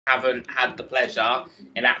haven't had the pleasure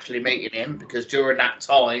in actually meeting him because during that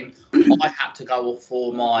time I had to go off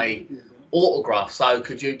for my autograph. So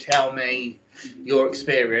could you tell me your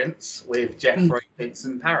experience with Jeffrey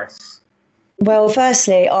Vincent Paris? Well,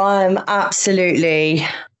 firstly, I'm absolutely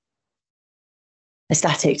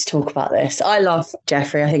ecstatic to talk about this. I love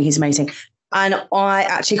Jeffrey. I think he's amazing. And I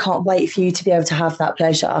actually can't wait for you to be able to have that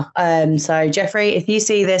pleasure. So, Jeffrey, if you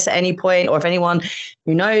see this at any point, or if anyone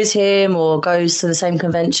who knows him or goes to the same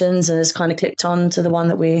conventions and has kind of clicked on to the one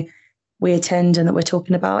that we attend and that we're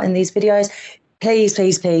talking about in these videos, please,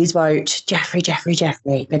 please, please vote Jeffrey, Jeffrey,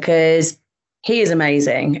 Jeffrey, because he is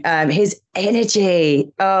amazing. His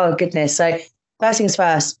energy, oh goodness. So, first things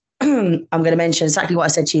first, I'm going to mention exactly what I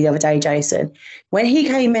said to you the other day, Jason. When he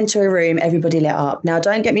came into a room, everybody lit up. Now,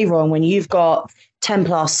 don't get me wrong, when you've got 10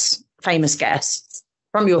 plus famous guests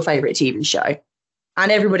from your favorite TV show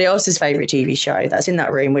and everybody else's favorite TV show that's in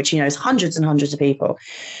that room, which, you know, is hundreds and hundreds of people,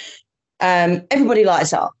 everybody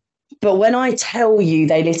lights up. But when I tell you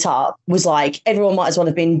they lit up, was like everyone might as well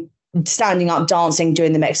have been standing up, dancing,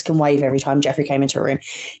 doing the Mexican wave every time Jeffrey came into a room.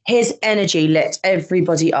 His energy lit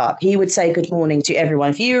everybody up. He would say good morning to everyone.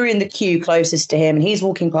 If you were in the queue closest to him and he's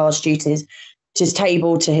walking past you to his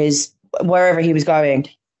table, to his wherever he was going,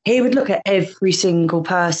 he would look at every single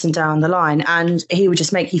person down the line and he would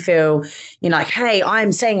just make you feel, you know, like, hey,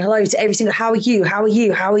 I'm saying hello to every single, how are you? How are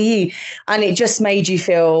you? How are you? And it just made you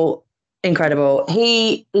feel incredible.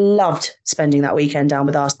 He loved spending that weekend down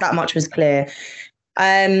with us. That much was clear.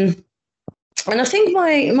 And I think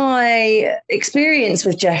my experience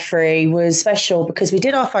with Jeffrey was special because we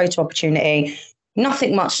did our photo opportunity.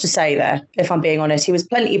 Nothing much to say there, if I'm being honest. He was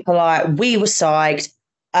plenty polite. We were psyched.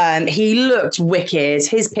 He looked wicked.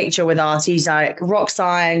 His picture with us, he's like rock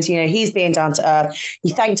signs, you know, he's being down to earth.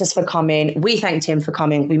 He thanked us for coming. We thanked him for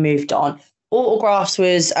coming. We moved on. Autographs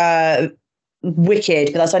was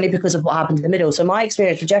wicked, but that's only because of what happened in the middle. So my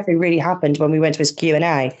experience with Jeffrey really happened when we went to his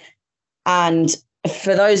Q&A. And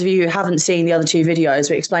for those of you who haven't seen the other two videos,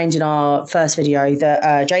 we explained in our first video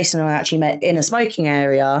that Jason and I actually met in a smoking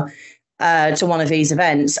area to one of these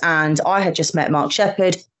events. And I had just met Mark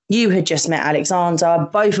Shepherd. You had just met Alexander.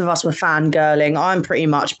 Both of us were fangirling. I'm pretty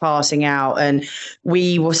much passing out. And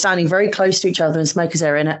we were standing very close to each other in smokers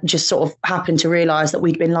area and just sort of happened to realize that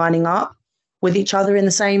we'd been lining up with each other in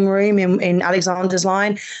the same room in Alexander's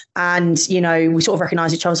line. And, you know, we sort of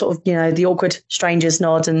recognized each other, sort of, you know, the awkward strangers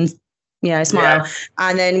nod and, you know, smile. Yeah.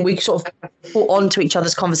 And then we sort of put onto each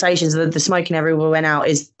other's conversations. The smoking area we went out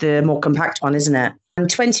is the more compact one, isn't it? And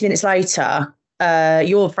 20 minutes later,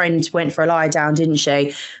 your friend went for a lie down, didn't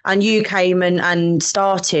she? And you came and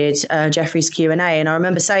started Jeffrey's Q&A. And I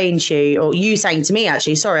remember saying to you, or you saying to me,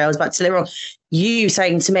 actually, sorry, I was about to say it wrong. You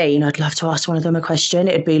saying to me, you know, I'd love to ask one of them a question.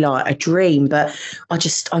 It'd be like a dream, but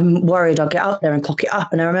I'm worried I'll get up there and cock it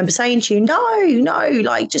up. And I remember saying to you, no,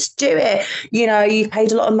 like just do it. You know, you've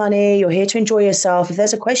paid a lot of money. You're here to enjoy yourself. If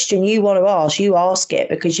there's a question you want to ask, you ask it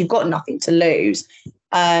because you've got nothing to lose.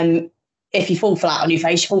 If you fall flat on your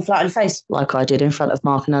face, you fall flat on your face, like I did in front of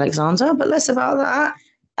Mark and Alexander, but less about that.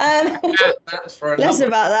 That's for less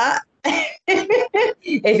about that.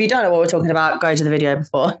 If you don't know what we're talking about, go to the video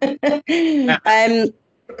before. And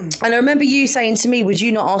I remember you saying to me, would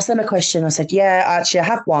you not ask them a question? I said, yeah, actually, I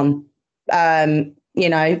have one, you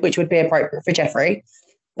know, which would be appropriate for Jeffrey,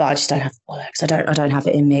 but I just don't have the bollocks. I don't have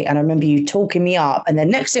it in me. And I remember you talking me up. And then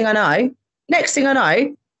next thing I know,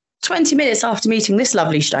 20 minutes after meeting this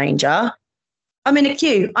lovely stranger, I'm in a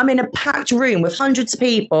queue. I'm in a packed room with hundreds of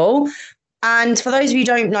people. And for those of you who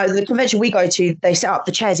don't know, the convention we go to, they set up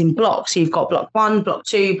the chairs in blocks. So you've got block 1, block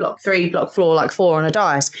 2, block 3, block 4, like 4 on a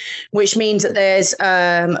dais, which means that there's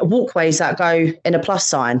walkways that go in a plus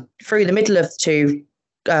sign through the middle of the two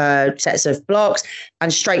sets of blocks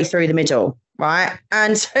and straight through the middle, right?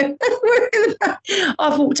 And so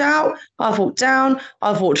I've walked out, I've walked down,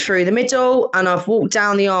 I've walked through the middle, and I've walked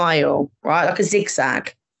down the aisle, right, like a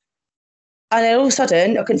zigzag. And then all of a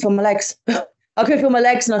sudden, I couldn't feel my legs. I couldn't feel my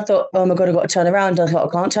legs, and I thought, oh my God, I've got to turn around. I thought,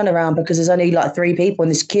 I can't turn around because there's only like 3 people in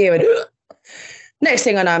this queue. And next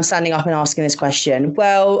thing I know, I'm standing up and asking this question.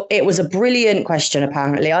 Well, it was a brilliant question,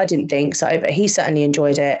 apparently. I didn't think so, but he certainly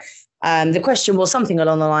enjoyed it. The question was something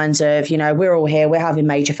along the lines of, you know, we're all here, we're having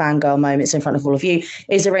major fangirl moments in front of all of you.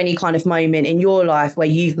 Is there any kind of moment in your life where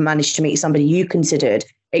you've managed to meet somebody you considered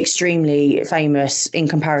extremely famous in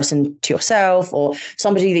comparison to yourself, or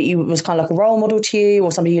somebody that you was kind of like a role model to you, or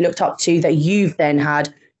somebody you looked up to that you've then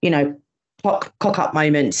had, you know, cock up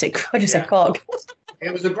moments? I just said cock.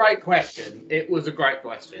 It was a great question.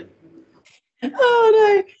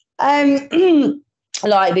 Oh no.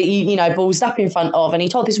 like that you know, ballsed up in front of, and he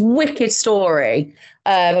told this wicked story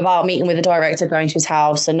about meeting with the director, going to his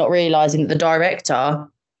house and not realizing that the director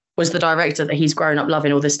was the director that he's grown up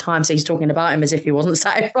loving all this time. So he's talking about him as if he wasn't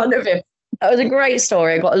sat in front of him. That was a great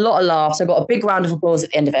story. I got a lot of laughs. I got a big round of applause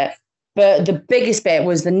at the end of it. But the biggest bit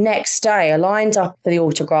was the next day. I lined up for the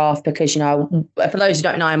autograph because, you know, for those who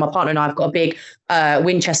don't know, my partner and I have got a big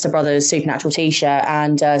Winchester Brothers Supernatural t-shirt.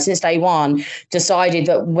 And since day one, decided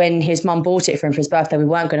that when his mum bought it for him for his birthday, we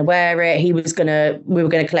weren't going to wear it. We were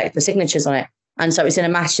going to collect the signatures on it. And so it's in a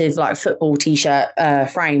massive like football t-shirt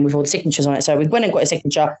frame with all the signatures on it. So we went and got a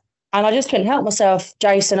signature. And I just couldn't help myself,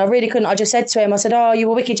 Jason. I really couldn't. I just said to him, I said, oh, you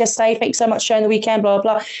were wicked yesterday. Thanks so much for showing the weekend, blah,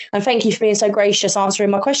 blah. And thank you for being so gracious answering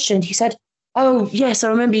my question. He said, oh, yes, I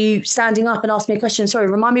remember you standing up and asking me a question. Sorry,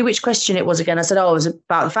 remind me which question it was again. I said, oh, it was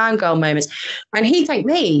about the fangirl moments. And he thanked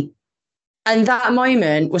me. And that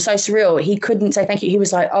moment was so surreal. He couldn't say thank you. He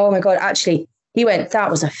was like, oh, my God, actually, he went, that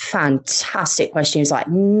was a fantastic question. He was like,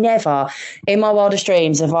 never in my wildest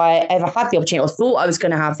dreams have I ever had the opportunity or thought I was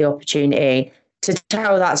going to have the opportunity to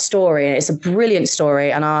tell that story. And it's a brilliant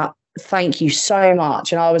story. And I thank you so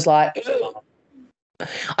much. And I was like,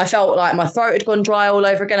 I felt like my throat had gone dry all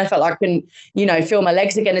over again. I felt like I couldn't, you know, feel my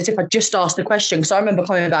legs again as if I just asked the question. Because I remember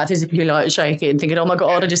coming back physically like shaking, thinking, oh my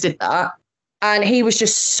God, I just did that. And he was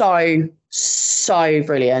just so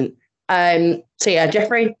brilliant. So yeah,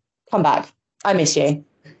 Jeffrey, come back. I miss you.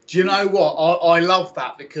 Do you know what? I love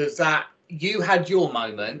that because that you had your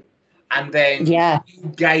moment and then you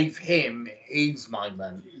gave him his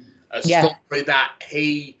moment. A story that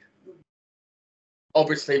he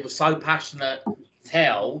obviously was so passionate to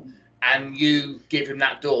tell, and you give him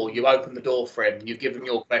that door. You open the door for him. You give him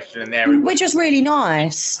your question, and there. Which was really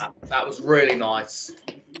nice. That was really nice.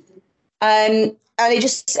 And I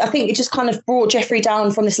think it just kind of brought Jeffrey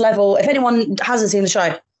down from this level. If anyone hasn't seen the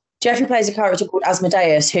show, Jeffrey plays a character called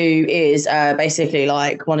Asmodeus, who is basically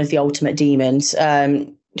like one of the ultimate demons.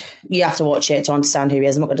 You have to watch it to understand who he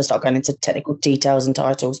is. I'm not going to start going into technical details and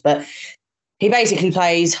titles, but he basically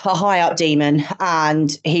plays a high up demon,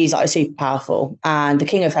 and he's like super powerful. And the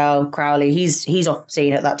King of Hell, Crowley, he's off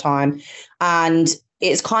scene at that time, and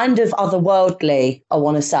it's kind of otherworldly, I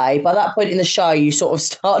want to say. By that point in the show, you sort of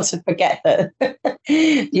start to forget that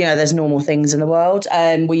you know there's normal things in the world,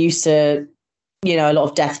 and we're used to, you know, a lot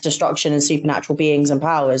of death, destruction, and supernatural beings and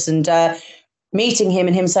powers. And meeting him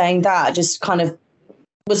and him saying that just kind of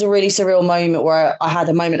was a really surreal moment where I had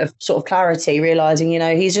a moment of sort of clarity, realizing, you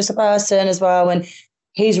know, he's just a person as well. And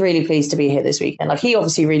he's really pleased to be here this weekend. Like, he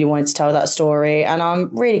obviously really wanted to tell that story, and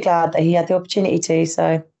I'm really glad that he had the opportunity to.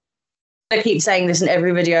 So I keep saying this in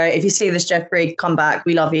every video. If you see this, Jeffrey, come back.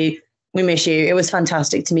 We love you. We miss you. It was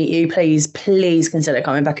fantastic to meet you. Please consider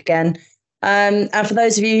coming back again. And for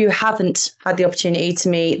those of you who haven't had the opportunity to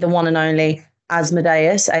meet the one and only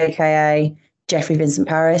Asmodeus, aka Jeffrey Vincent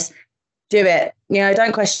Parise, do it. You know,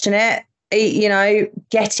 don't question it. You know,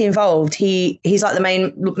 get involved. He's like the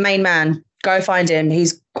main man. Go find him.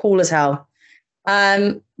 He's cool as hell.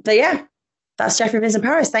 But yeah, that's Jeffrey Vincent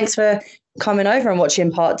Parise. Thanks for coming over and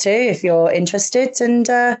watching part 2 if you're interested. And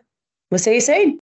we'll see you soon.